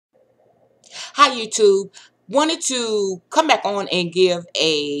Hi YouTube. Wanted to come back on and give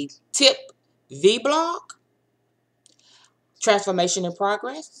a tip vlog. Transformation in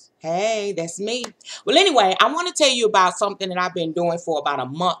progress. Hey, that's me. Well, anyway, I want to tell you about something that I've been doing for about a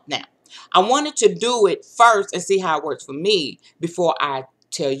month now. I wanted to do it first and see how it works for me before I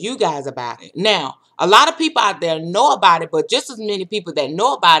tell you guys about it. Now, a lot of people out there know about it, but just as many people that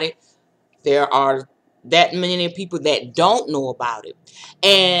know about it, there are that many people that don't know about it.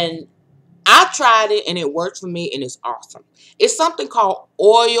 And I tried it and it works for me and it's awesome. It's something called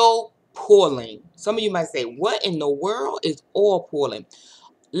oil pulling. Some of you might say, what in the world is oil pulling?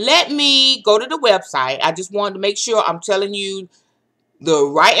 Let me go to the website. I just wanted to make sure I'm telling you the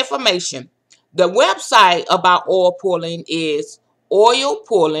right information. The website about oil pulling is oil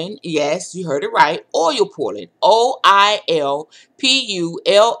pulling. Yes, you heard it right. Oil pulling.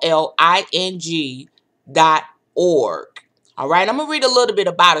 OILPULLING.org. All right, I'm going to read a little bit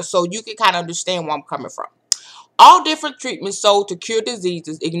about it so you can kind of understand where I'm coming from. All different treatments sold to cure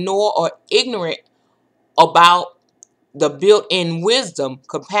diseases ignore or ignorant about the built-in wisdom,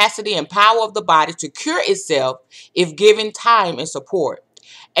 capacity, and power of the body to cure itself if given time and support.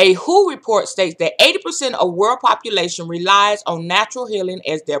 A WHO report states that 80% of world population relies on natural healing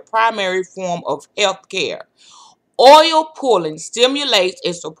as their primary form of health care. Oil pulling stimulates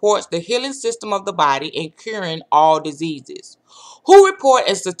and supports the healing system of the body in curing all diseases. WHO report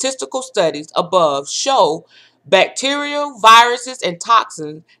and statistical studies above show bacterial, viruses, and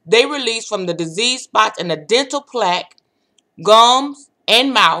toxins they release from the disease spots in the dental plaque, gums,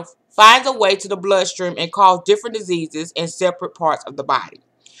 and mouth finds a way to the bloodstream and cause different diseases in separate parts of the body.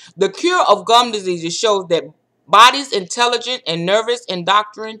 The cure of gum diseases shows that body's intelligent and nervous,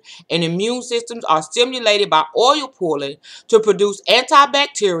 endocrine, and immune systems are stimulated by oil pulling to produce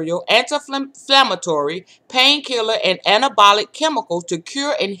antibacterial, anti-inflammatory, painkiller, and anabolic chemicals to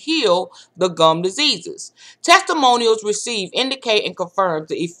cure and heal the gum diseases. Testimonials received indicate and confirm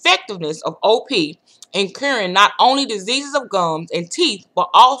the effectiveness of OP in curing not only diseases of gums and teeth, but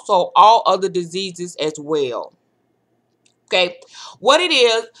also all other diseases as well. Okay, what it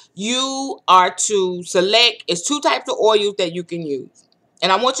is, you are to select, it's two types of oils that you can use.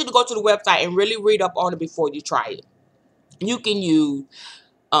 And I want you to go to the website and really read up on it before you try it. You can use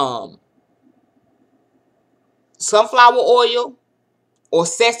sunflower oil or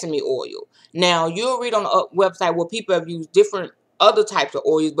sesame oil. Now, you'll read on the website where people have used different other types of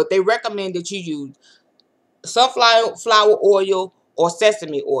oils, but they recommend that you use sunflower oil or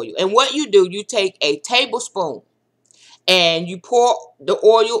sesame oil. And what you do, you take a tablespoon and you pour the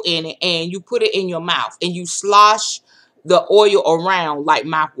oil in it and you put it in your mouth and you slosh the oil around like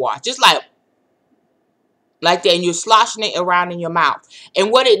mouthwash, just like that, and you're sloshing it around in your mouth.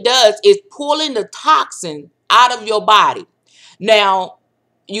 And what it does is pulling the toxin out of your body. Now,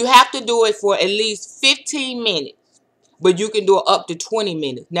 you have to do it for at least 15 minutes. But you can do it up to 20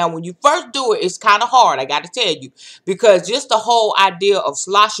 minutes. Now, when you first do it, it's kind of hard, I got to tell you. Because just the whole idea of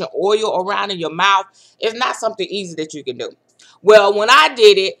sloshing oil around in your mouth is not something easy that you can do. Well, when I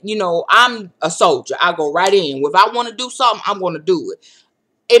did it, you know, I'm a soldier. I go right in. If I want to do something, I'm going to do it.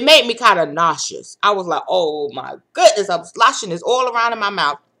 It made me kind of nauseous. I was like, oh my goodness, I'm sloshing this all around in my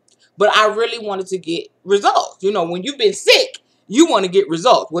mouth. But I really wanted to get results. You know, when you've been sick, you want to get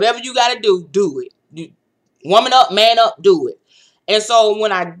results. Whatever you got to do it. Woman up, man up, do it. And so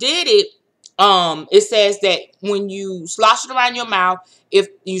when I did it, it says that when you slosh it around your mouth,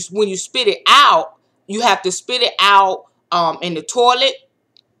 when you spit it out, you have to spit it out in the toilet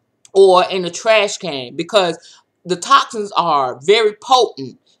or in the trash can, because the toxins are very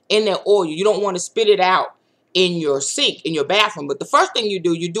potent in that oil. You don't want to spit it out in your sink, in your bathroom. But the first thing you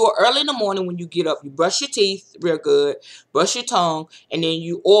do it early in the morning when you get up. You brush your teeth real good, brush your tongue, and then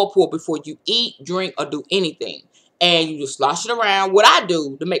you oil pull before you eat, drink, or do anything. And you just slosh it around. What I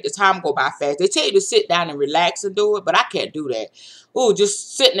do to make the time go by fast, they tell you to sit down and relax and do it, but I can't do that. Oh,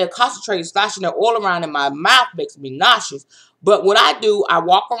 just sitting there concentrating, sloshing it all around in my mouth makes me nauseous. But what I do, I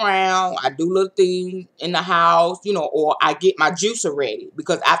walk around, I do little things in the house, you know, or I get my juicer ready,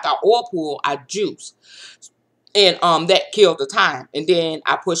 because after I oil pull, I juice. And that kills the time. And then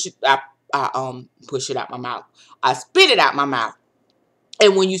I push it out my mouth. I spit it out my mouth.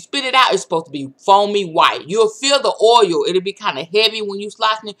 And when you spit it out, it's supposed to be foamy white. You'll feel the oil. It'll be kind of heavy when you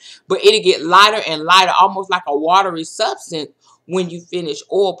sloshing it, but it'll get lighter and lighter, almost like a watery substance when you finish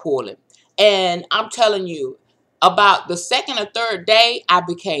oil pulling. And I'm telling you, about the second or third day, I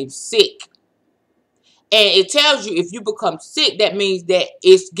became sick. And it tells you if you become sick, that means that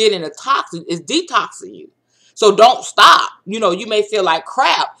it's getting a toxin, it's detoxing you. So don't stop. You know, you may feel like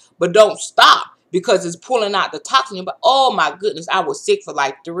crap, but don't stop, because it's pulling out the toxin. But oh my goodness, I was sick for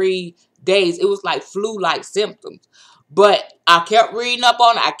like 3 days, it was like flu-like symptoms. But I kept reading up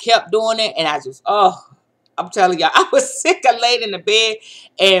on it. I kept doing it. And I just, I'm telling y'all, I was sick. I laid in the bed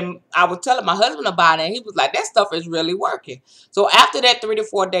and I was telling my husband about it. And he was like, that stuff is really working. So after that 3 to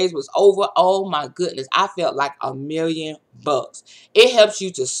 4 days was over, oh my goodness, I felt like $1,000,000. It helps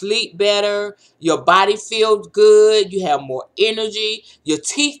you to sleep better. Your body feels good. You have more energy. Your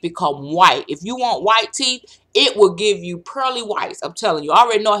teeth become white. If you want white teeth, it will give you pearly whites. I'm telling you, I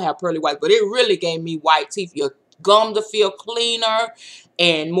already know I have pearly whites, but it really gave me white teeth. Your gum to feel cleaner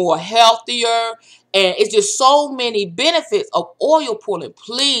and more healthier. And it's just so many benefits of oil pulling.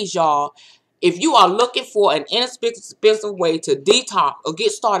 Please, y'all, if you are looking for an inexpensive way to detox or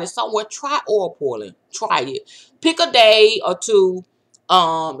get started somewhere, try oil pulling. Try it. Pick a day or two.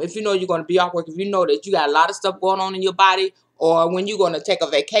 If you know you're going to be off work, if you know that you got a lot of stuff going on in your body, or when you're going to take a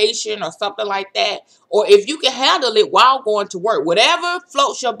vacation or something like that, or if you can handle it while going to work, whatever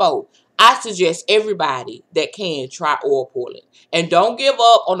floats your boat, I suggest everybody that can try oil pulling. And don't give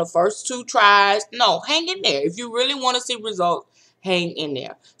up on the first 2 tries. No, hang in there. If you really want to see results, hang in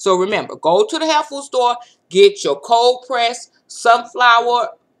there. So remember, go to the health food store, get your cold pressed sunflower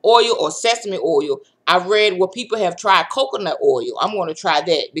oil or sesame oil. I've read where people have tried coconut oil. I'm going to try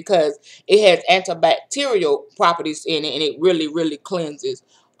that because it has antibacterial properties in it, and it really, really cleanses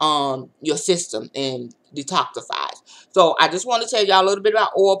your system and detoxifies. So I just want to tell y'all a little bit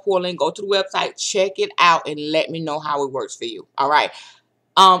about oil pulling. Go to the website, check it out, and let me know how it works for you. All right.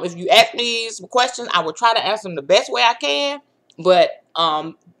 If you ask me some questions, I will try to answer them the best way I can. But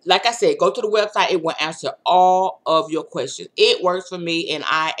like I said, go to the website. It will answer all of your questions. It works for me, and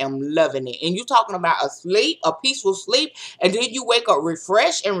I am loving it. And you're talking about a peaceful sleep, and then you wake up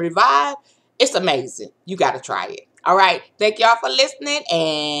refreshed and revived. It's amazing. You got to try it. All right. Thank y'all for listening.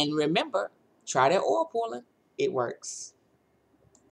 And remember, try that oil pulling. It works.